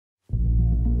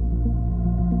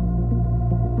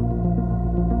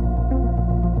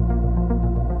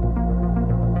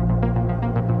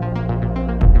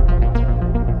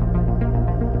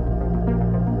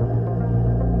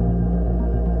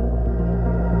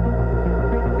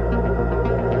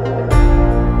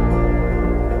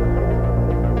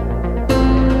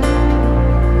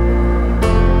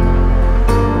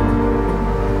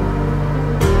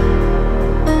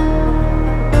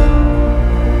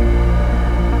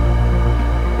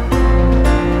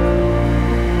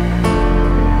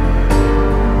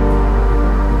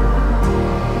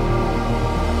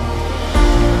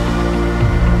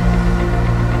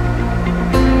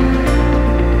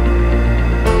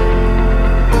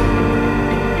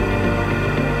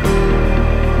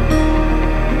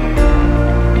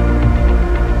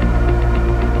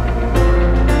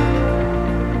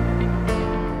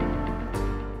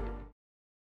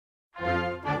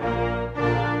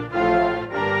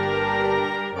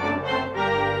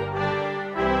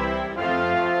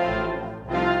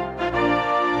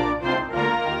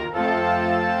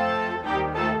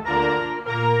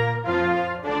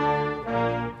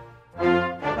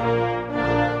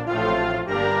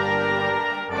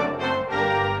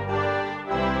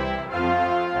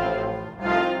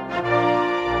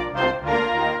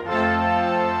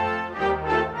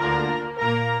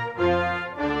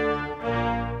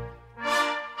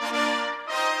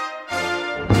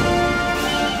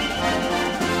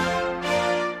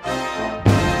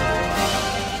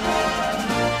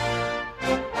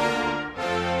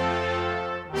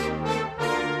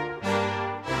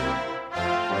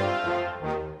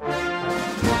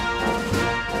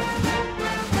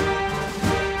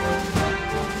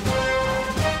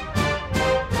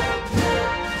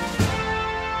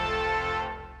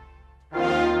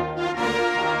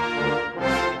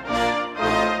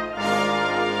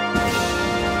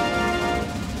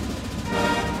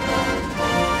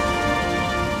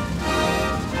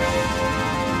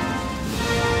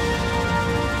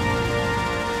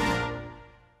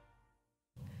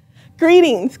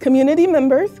Greetings, community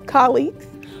members, colleagues,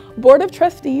 Board of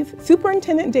Trustees,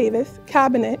 Superintendent Davis,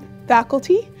 Cabinet,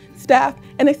 faculty, staff,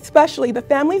 and especially the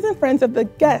families and friends of the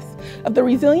guests of the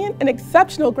resilient and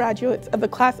exceptional graduates of the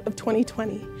class of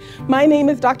 2020. My name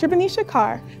is Dr. Benisha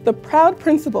Carr, the proud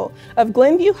principal of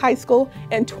Glenview High School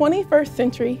and 21st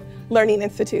Century Learning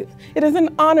Institute. It is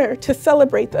an honor to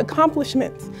celebrate the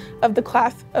accomplishments of the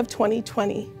class of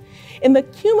 2020 in the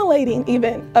culminating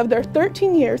event of their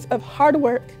 13 years of hard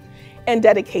work and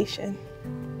dedication.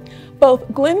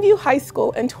 Both Glenview High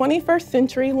School and 21st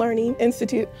Century Learning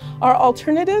Institute are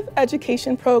alternative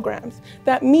education programs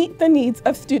that meet the needs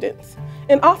of students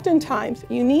in oftentimes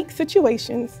unique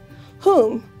situations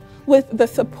whom, with the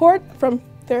support from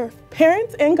their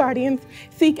parents and guardians,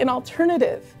 seek an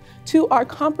alternative to our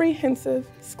comprehensive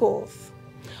schools.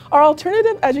 Our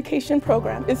alternative education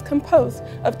program is composed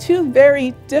of two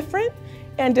very different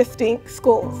and distinct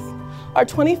schools. Our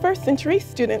 21st century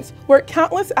students work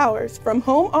countless hours from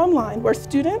home online where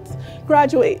students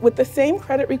graduate with the same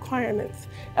credit requirements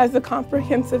as the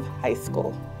comprehensive high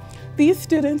school. These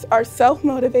students are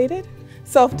self-motivated,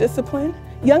 self-disciplined,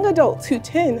 young adults who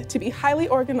tend to be highly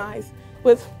organized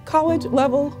with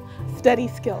college-level study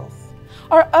skills.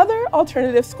 Our other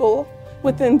alternative school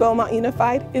within Beaumont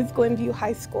Unified is Glenview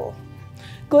High School.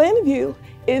 Glenview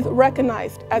is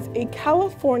recognized as a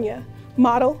California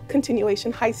Model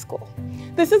Continuation High School.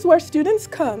 This is where students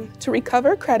come to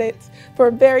recover credits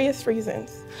for various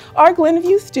reasons. Our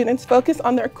Glenview students focus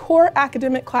on their core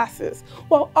academic classes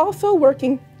while also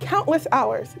working countless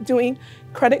hours doing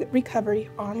credit recovery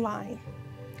online.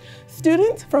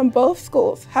 Students from both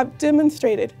schools have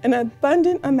demonstrated an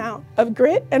abundant amount of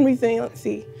grit and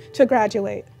resiliency to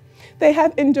graduate. They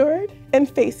have endured and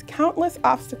faced countless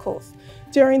obstacles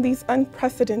during these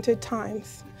unprecedented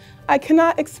times. I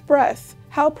cannot express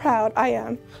how proud I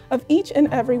am of each and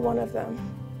every one of them.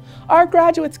 Our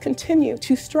graduates continue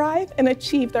to strive and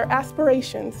achieve their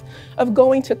aspirations of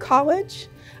going to college,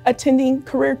 attending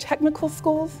career technical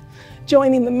schools,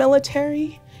 joining the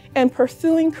military, and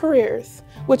pursuing careers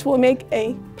which will make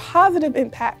a positive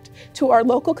impact to our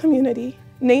local community,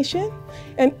 nation,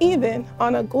 and even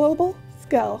on a global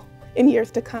scale in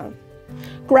years to come.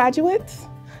 Graduates,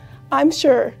 I'm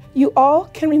sure you all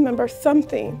can remember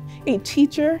something a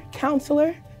teacher,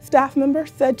 counselor, staff member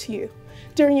said to you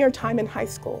during your time in high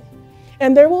school.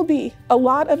 And there will be a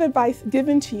lot of advice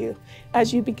given to you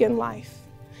as you begin life.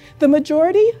 The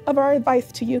majority of our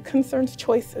advice to you concerns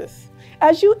choices.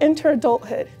 As you enter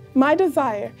adulthood, my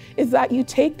desire is that you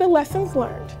take the lessons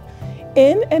learned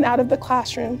in and out of the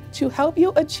classroom to help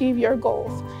you achieve your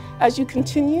goals as you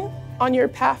continue on your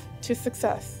path to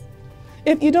success.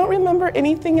 If you don't remember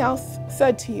anything else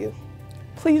said to you,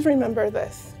 please remember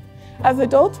this. As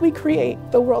adults, we create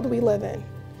the world we live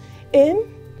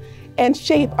in and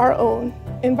shape our own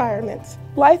environments.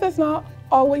 Life is not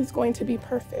always going to be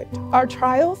perfect. Our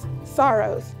trials,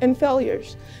 sorrows, and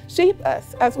failures shape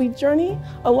us as we journey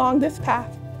along this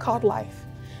path called life.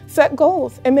 Set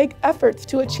goals and make efforts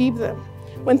to achieve them.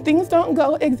 When things don't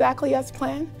go exactly as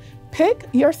planned, pick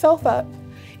yourself up,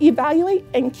 evaluate,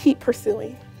 and keep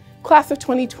pursuing. Class of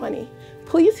 2020,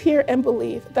 please hear and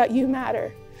believe that you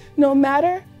matter. No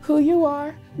matter who you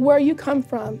are, where you come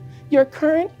from, your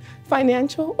current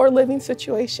financial or living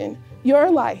situation, your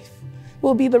life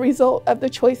will be the result of the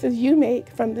choices you make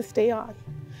from this day on.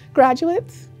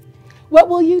 Graduates, what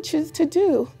will you choose to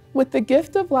do with the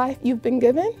gift of life you've been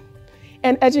given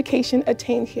and education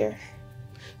attained here?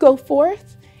 Go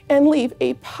forth and leave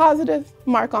a positive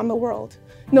mark on the world.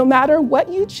 No matter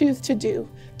what you choose to do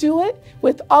it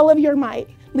with all of your might,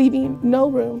 leaving no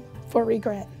room for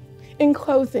regret. In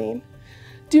closing,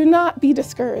 do not be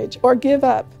discouraged or give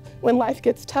up when life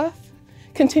gets tough.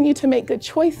 Continue to make good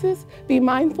choices, be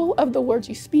mindful of the words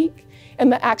you speak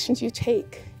and the actions you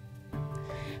take.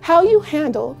 How you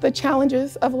handle the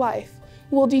challenges of life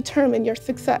will determine your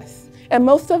success, and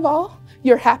most of all,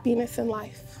 your happiness in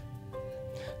life.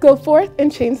 Go forth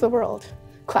and change the world.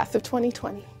 Class of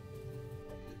 2020.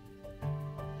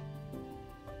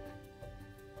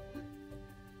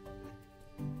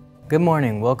 Good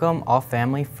morning. Welcome all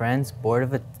family, friends,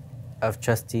 Board of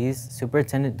Trustees,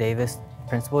 Superintendent Davis,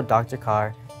 Principal Dr.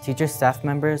 Carr, teachers, staff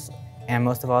members, and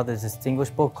most of all, the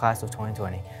distinguishable class of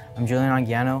 2020. I'm Julian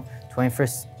Anguiano,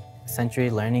 21st Century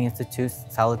Learning Institute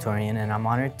Salutatorian, and I'm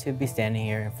honored to be standing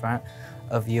here in front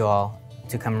of you all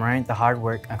to commemorate the hard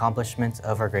work and accomplishments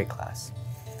of our great class.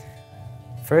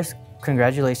 First,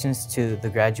 congratulations to the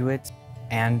graduates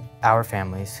and our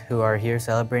families who are here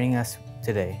celebrating us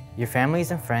today. Your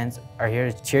families and friends are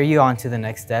here to cheer you on to the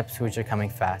next steps, which are coming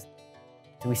fast.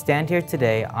 We stand here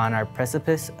today on our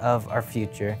precipice of our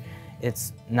future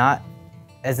It's not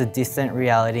as a distant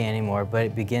reality anymore, but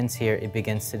it begins here, it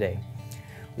begins today.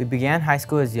 We began high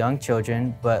school as young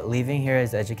children, but leaving here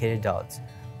as educated adults.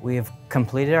 We have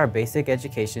completed our basic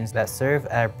educations that serve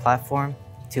as our platform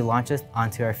to launch us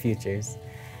onto our futures.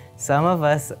 Some of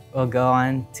us will go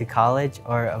on to college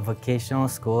or a vocational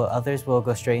school, others will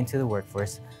go straight into the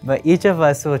workforce, but each of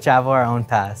us will travel our own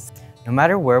paths. No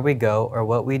matter where we go or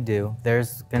what we do,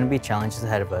 there's going to be challenges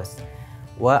ahead of us.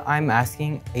 What I'm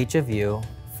asking each of you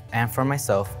and for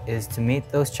myself is to meet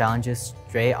those challenges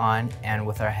straight on and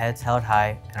with our heads held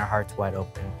high and our hearts wide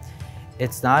open.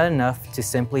 It's not enough to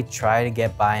simply try to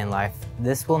get by in life.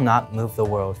 This will not move the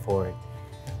world forward.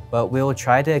 But we will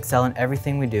try to excel in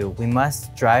everything we do. We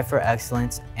must strive for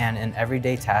excellence and in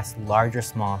everyday tasks, large or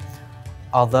small.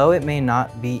 Although it may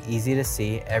not be easy to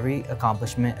see every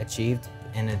accomplishment achieved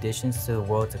in addition to the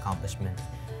world's accomplishment.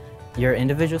 Your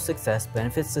individual success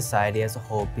benefits society as a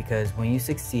whole because when you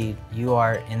succeed, you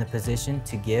are in the position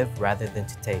to give rather than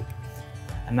to take.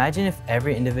 Imagine if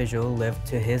every individual lived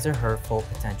to his or her full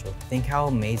potential. Think how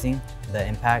amazing the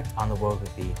impact on the world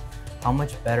would be. How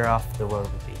much better off the world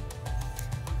would be.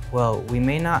 Well, we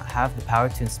may not have the power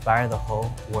to inspire the whole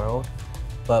world,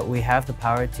 but we have the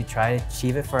power to try to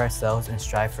achieve it for ourselves and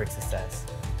strive for success.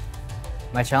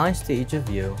 My challenge to each of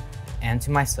you and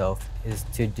to myself is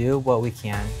to do what we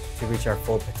can to reach our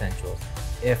full potentials.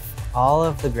 If all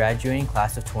of the graduating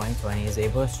class of 2020 is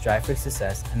able to strive for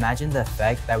success, imagine the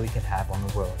effect that we could have on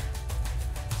the world.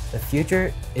 The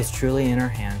future is truly in our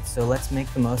hands, so let's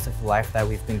make the most of the life that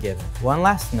we've been given. One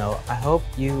last note, I hope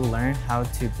you learn how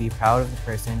to be proud of the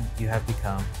person you have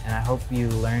become, and I hope you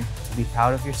learn to be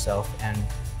proud of yourself and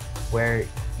where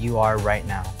you are right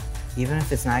now, even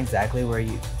if it's not exactly where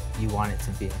you want it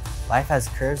to be. Life has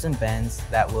curves and bends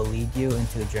that will lead you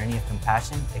into a journey of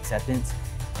compassion, acceptance,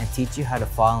 and teach you how to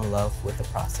fall in love with the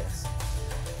process.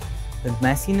 The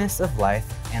messiness of life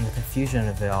and the confusion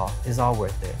of it all is all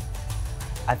worth it.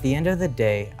 At the end of the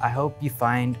day, I hope you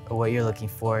find what you're looking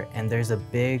for and there's a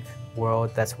big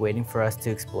world that's waiting for us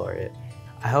to explore it.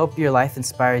 I hope your life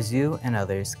inspires you and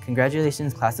others.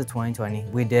 Congratulations, class of 2020.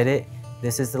 We did it.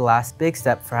 This is the last big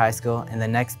step for high school and the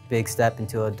next big step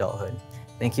into adulthood.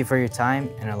 Thank you for your time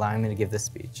and allowing me to give this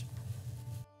speech.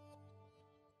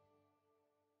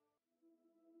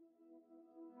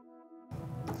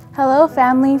 Hello,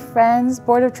 family, friends,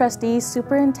 Board of Trustees,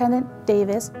 Superintendent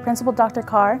Davis, Principal Dr.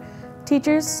 Carr,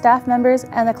 teachers, staff members,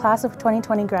 and the class of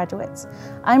 2020 graduates.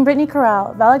 I'm Brittany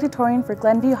Corral, valedictorian for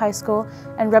Glenview High School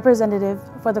and representative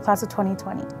for the class of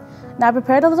 2020. Now I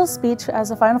prepared a little speech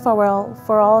as a final farewell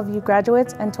for all of you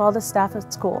graduates and to all the staff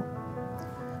at school.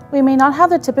 We may not have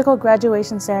the typical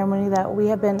graduation ceremony that we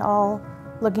have been all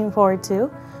looking forward to.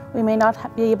 We may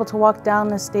not be able to walk down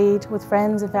the stage with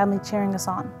friends and family cheering us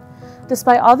on.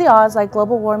 Despite all the odds like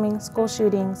global warming, school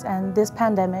shootings, and this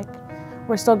pandemic,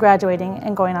 we're still graduating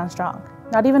and going on strong.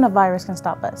 Not even a virus can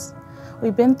stop us.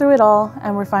 We've been through it all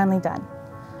and we're finally done.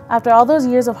 After all those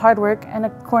years of hard work and a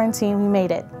quarantine, we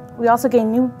made it. We also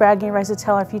gained new bragging rights to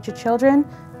tell our future children,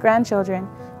 grandchildren,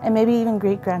 and maybe even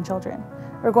great-grandchildren.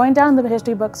 We're going down in the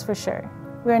history books for sure.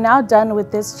 We are now done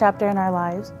with this chapter in our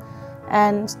lives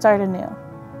and start anew.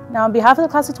 Now, on behalf of the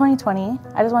class of 2020,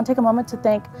 I just want to take a moment to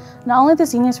thank not only the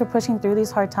seniors for pushing through these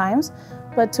hard times,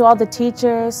 but to all the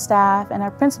teachers, staff, and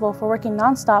our principal for working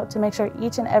nonstop to make sure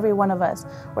each and every one of us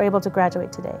were able to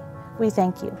graduate today. We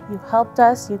thank you. You helped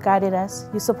us, you guided us,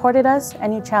 you supported us,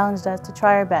 and you challenged us to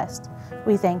try our best.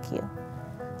 We thank you.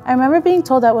 I remember being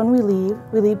told that when we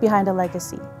leave behind a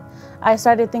legacy. I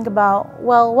started to think about,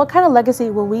 well, what kind of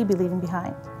legacy will we be leaving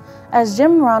behind? As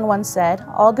Jim Rohn once said,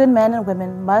 all good men and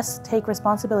women must take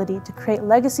responsibility to create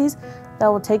legacies that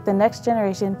will take the next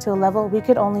generation to a level we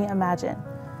could only imagine.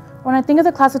 When I think of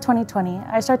the class of 2020,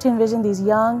 I start to envision these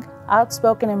young,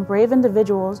 outspoken, and brave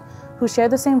individuals who share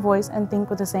the same voice and think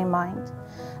with the same mind.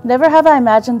 Never have I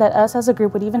imagined that us as a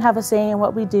group would even have a say in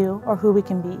what we do or who we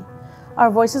can be. Our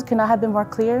voices could not have been more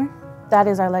clear. That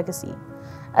is our legacy.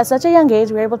 At such a young age,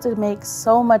 we were able to make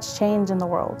so much change in the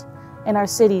world, in our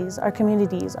cities, our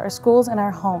communities, our schools, and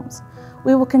our homes.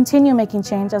 We will continue making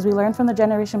change as we learn from the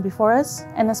generation before us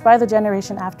and inspire the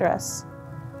generation after us.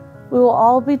 We will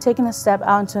all be taking a step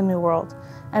out into a new world,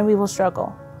 and we will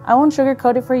struggle. I won't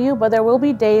sugarcoat it for you, but there will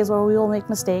be days where we will make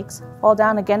mistakes, fall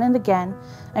down again and again,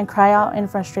 and cry out in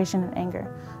frustration and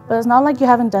anger. But it's not like you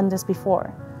haven't done this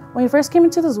before. When we first came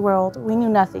into this world, we knew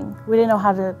nothing. We didn't know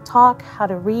how to talk, how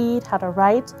to read, how to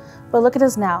write, but look at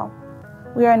us now.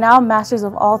 We are now masters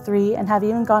of all three and have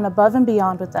even gone above and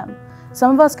beyond with them.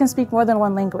 Some of us can speak more than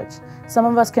one language. Some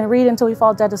of us can read until we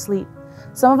fall dead asleep.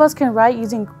 Some of us can write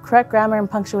using correct grammar and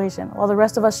punctuation, while the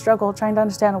rest of us struggle trying to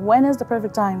understand when is the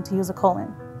perfect time to use a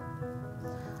colon.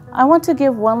 I want to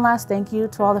give one last thank you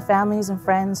to all the families and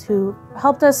friends who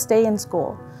helped us stay in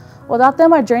school. Without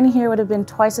them, our journey here would have been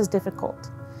twice as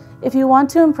difficult. If you want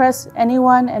to impress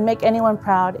anyone and make anyone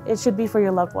proud, it should be for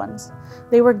your loved ones.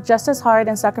 They worked just as hard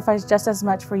and sacrificed just as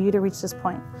much for you to reach this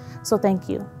point, so thank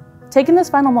you. Take in this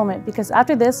final moment because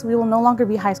after this, we will no longer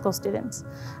be high school students.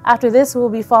 After this, we will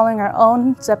be following our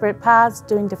own separate paths,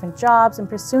 doing different jobs, and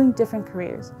pursuing different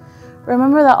careers.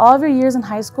 Remember that all of your years in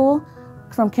high school,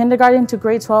 from kindergarten to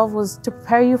grade 12, was to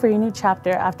prepare you for your new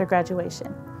chapter after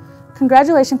graduation.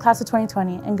 Congratulations, class of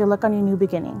 2020, and good luck on your new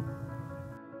beginning.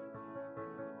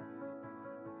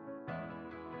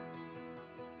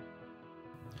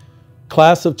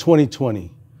 Class of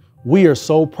 2020, we are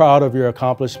so proud of your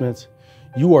accomplishments.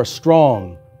 You are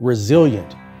strong,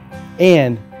 resilient,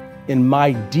 and in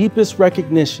my deepest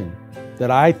recognition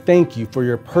that I thank you for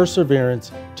your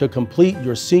perseverance to complete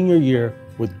your senior year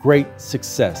with great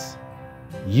success.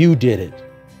 You did it.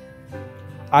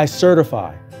 I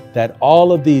certify that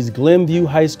all of these Glenview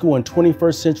High School and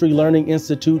 21st Century Learning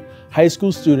Institute high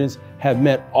school students have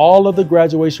met all of the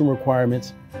graduation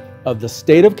requirements of the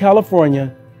state of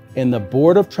California and the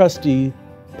Board of Trustees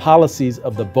policies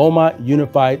of the Beaumont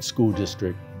Unified School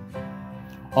District.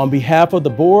 On behalf of the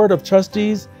Board of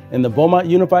Trustees and the Beaumont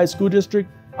Unified School District,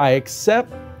 I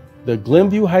accept the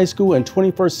Glenview High School and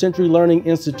 21st Century Learning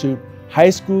Institute high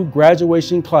school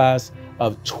graduation class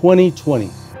of 2020.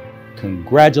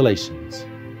 Congratulations.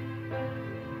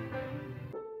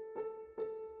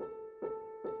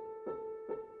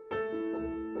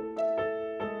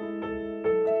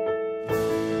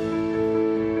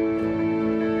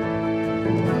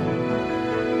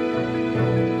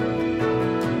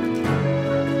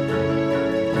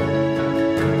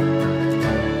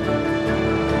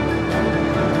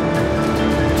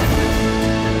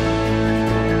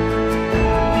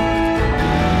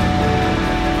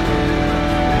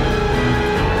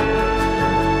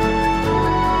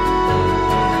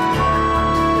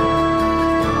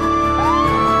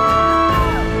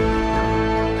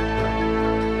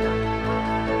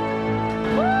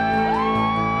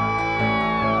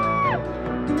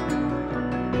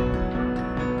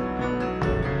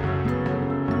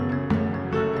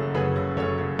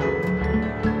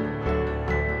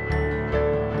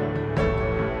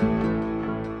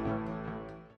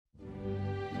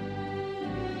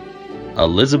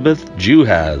 Elizabeth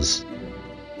Juhas.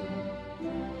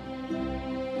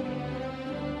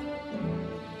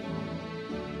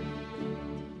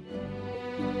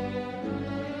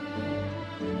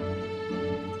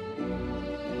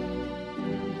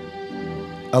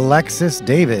 Alexis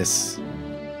Davis.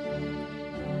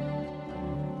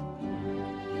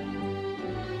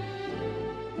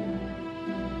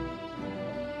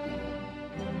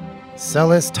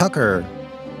 Celis Tucker.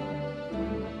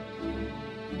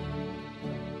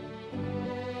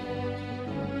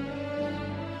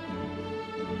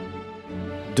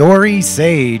 Dory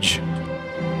Sage.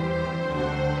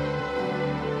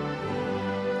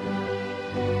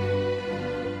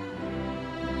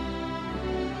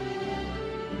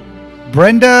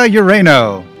 Brenda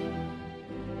Ureno.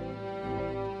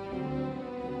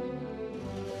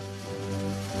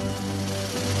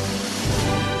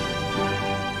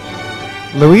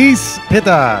 Luis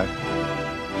Pita.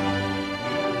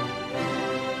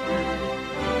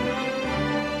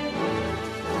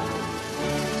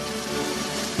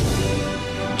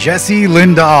 Jesse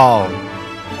Lindahl.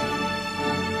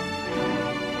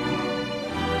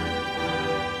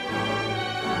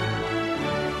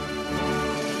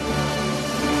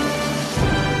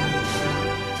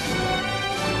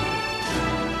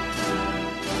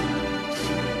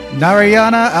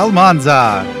 Narayana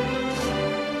Almanza.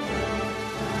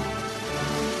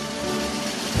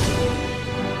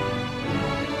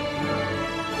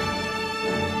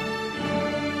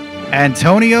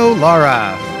 Antonio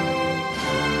Lara.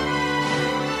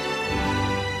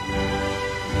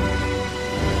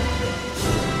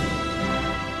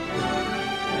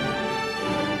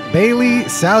 Bailey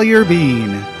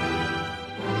Salyer-Bean.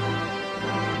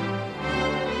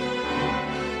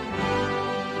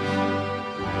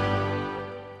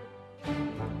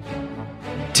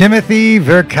 Timothy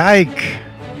Verkijk.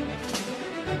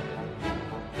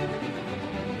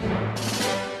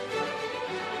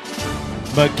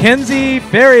 Mackenzie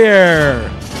Ferrier.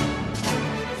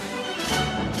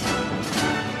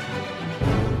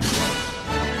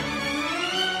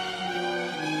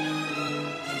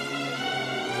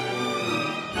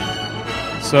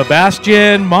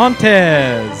 Sebastian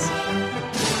Montez.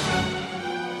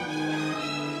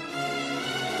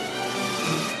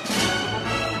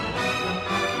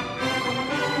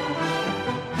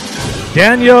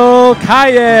 Daniel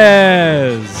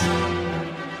Calles.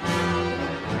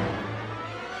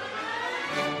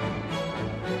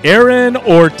 Aaron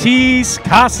Ortiz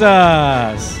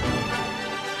Casas.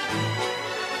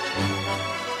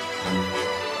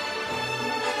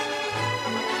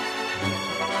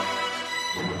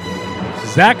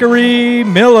 Zachary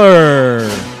Miller.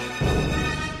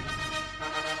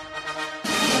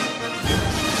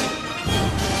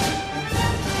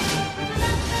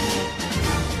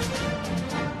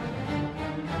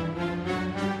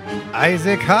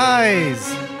 Isaac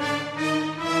Hayes.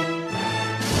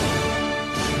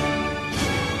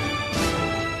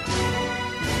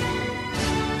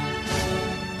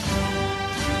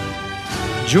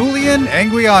 Julian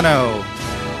Anguiano.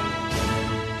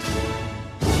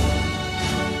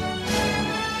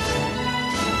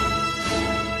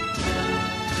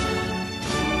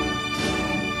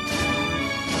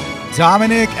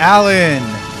 Dominic Allen.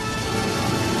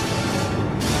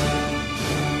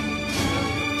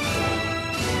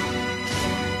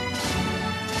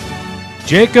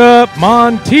 Jacob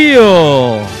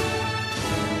Montiel.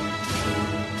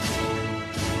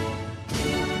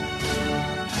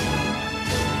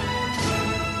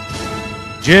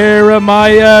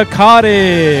 Jeremiah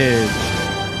Cottage.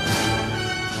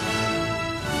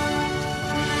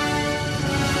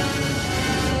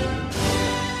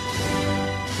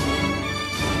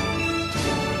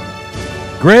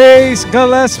 Grace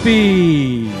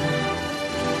Gillespie.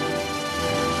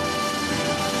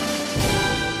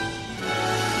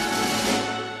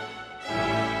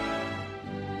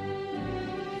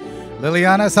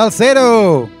 Liliana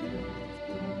Salcedo.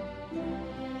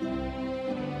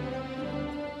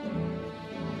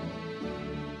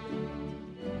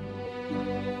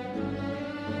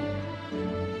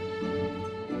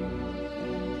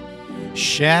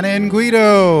 Shannon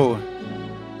Guido.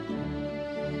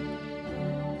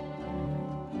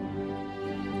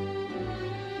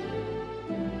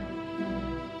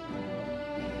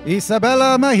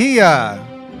 Isabella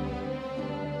Mejia.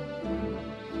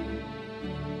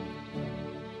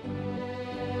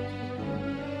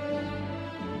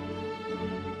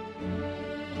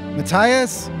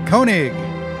 Matthias Koenig.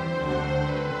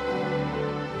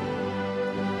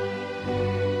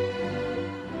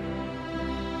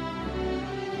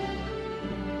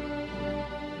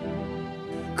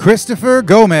 Christopher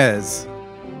Gomez.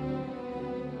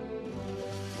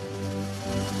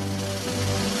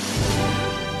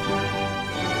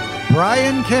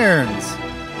 Brian Cairns.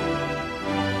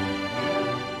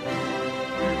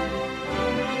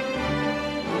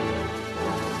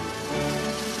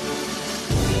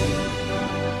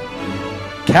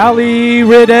 Callie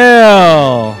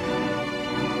Riddell.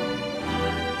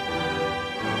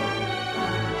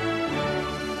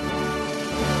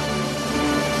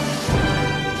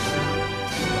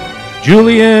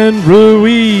 Julian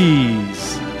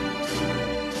Ruiz.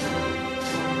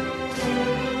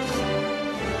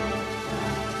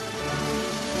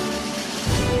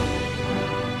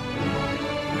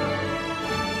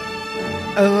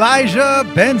 Elijah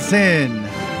Benson.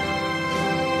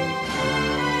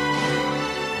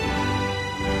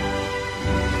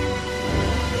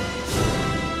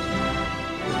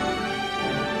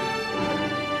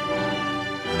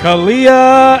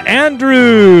 Kalia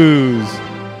Andrews.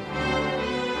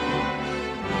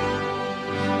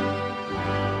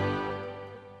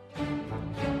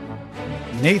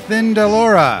 Nathan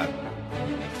Delora.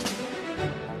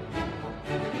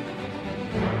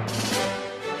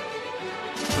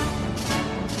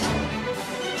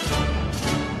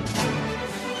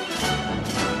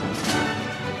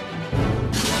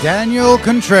 Daniel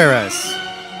Contreras.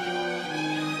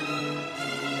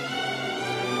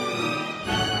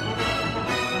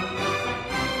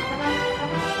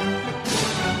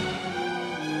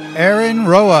 Aaron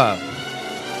Roa.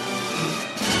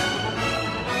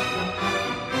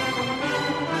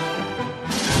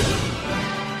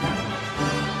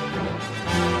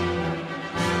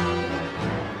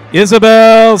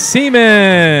 Isabel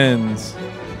Siemens.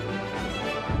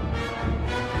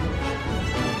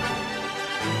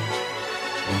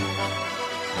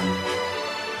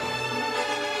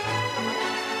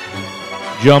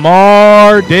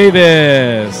 Jamar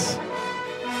Davis.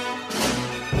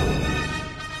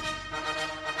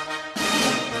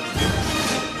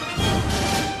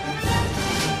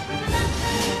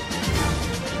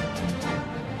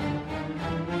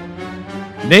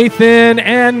 Nathan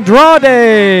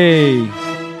Andrade.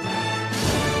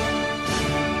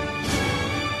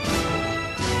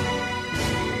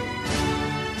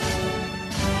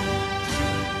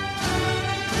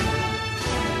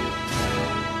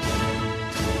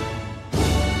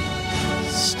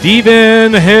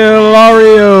 Steven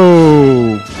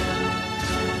Hilario.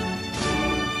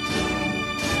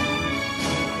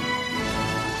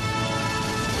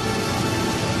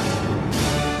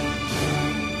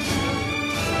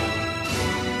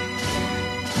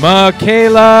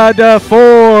 Michaela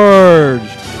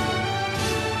DeForge.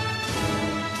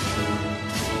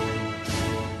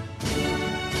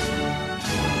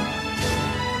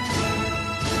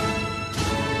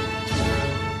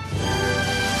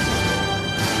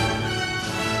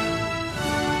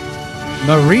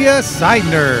 Maria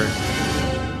Seidner.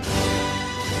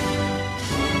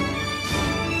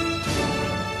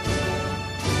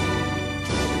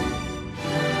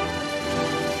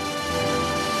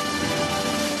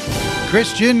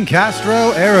 Christian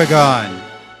Castro Aragon.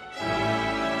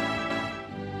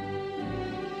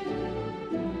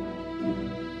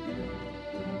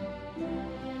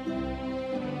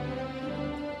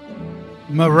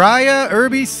 Mariah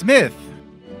Irby Smith.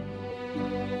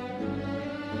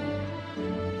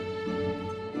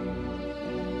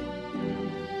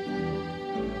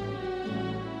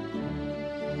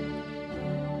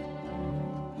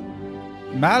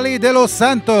 Mali de los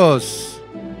Santos.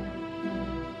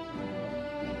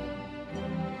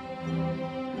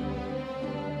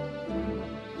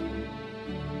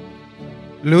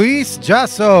 Luis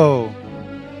Jasso.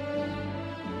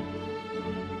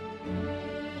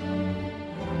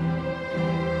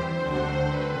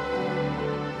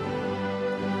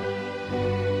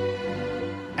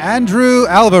 Andrew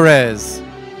Alvarez.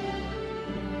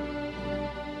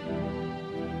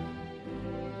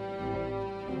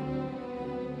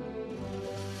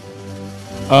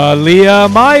 Leah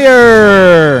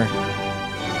Meyer.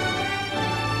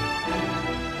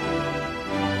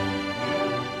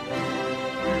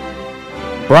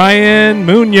 Brian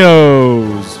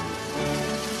Munoz.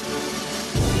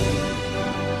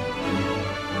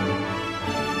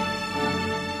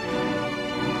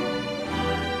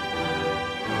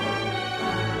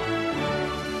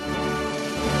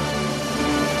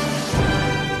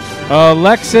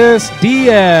 Alexis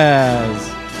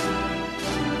Diaz.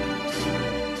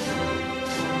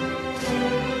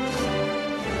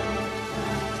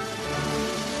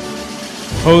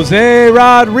 Jose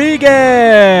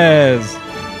Rodriguez.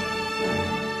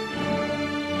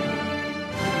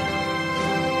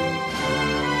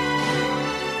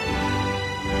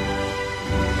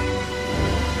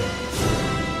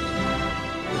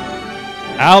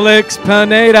 Alex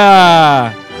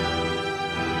Pineda.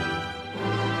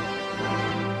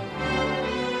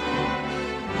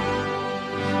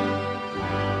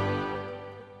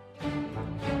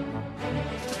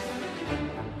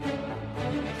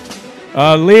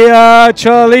 Leah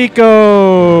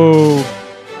Chalico.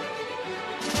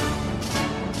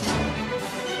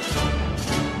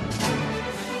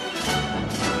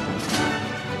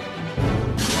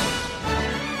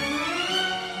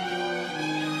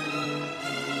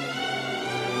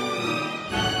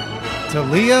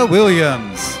 Talia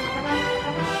Williams.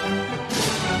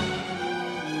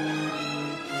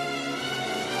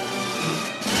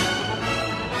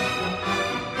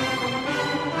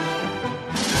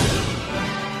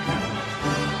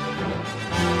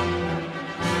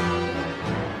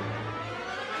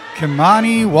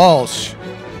 Kimani Walsh.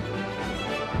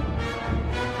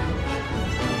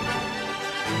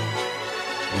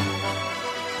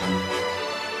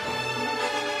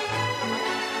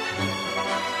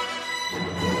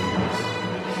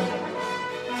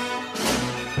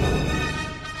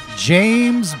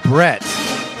 James Brett.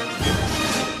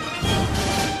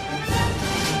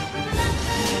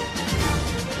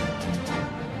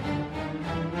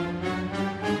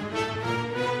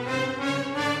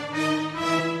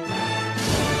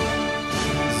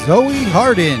 Zoe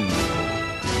Hardin.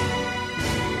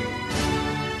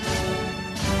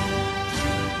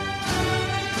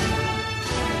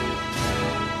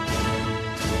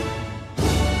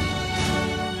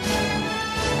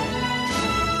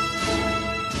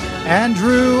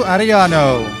 Andrew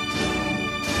Ariano.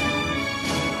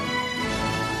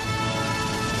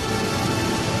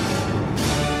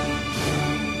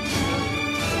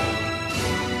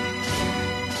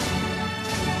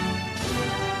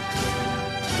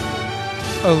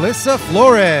 Alyssa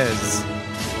Flores.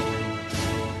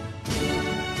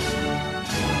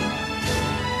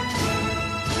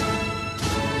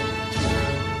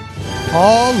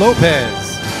 Paul Lopez.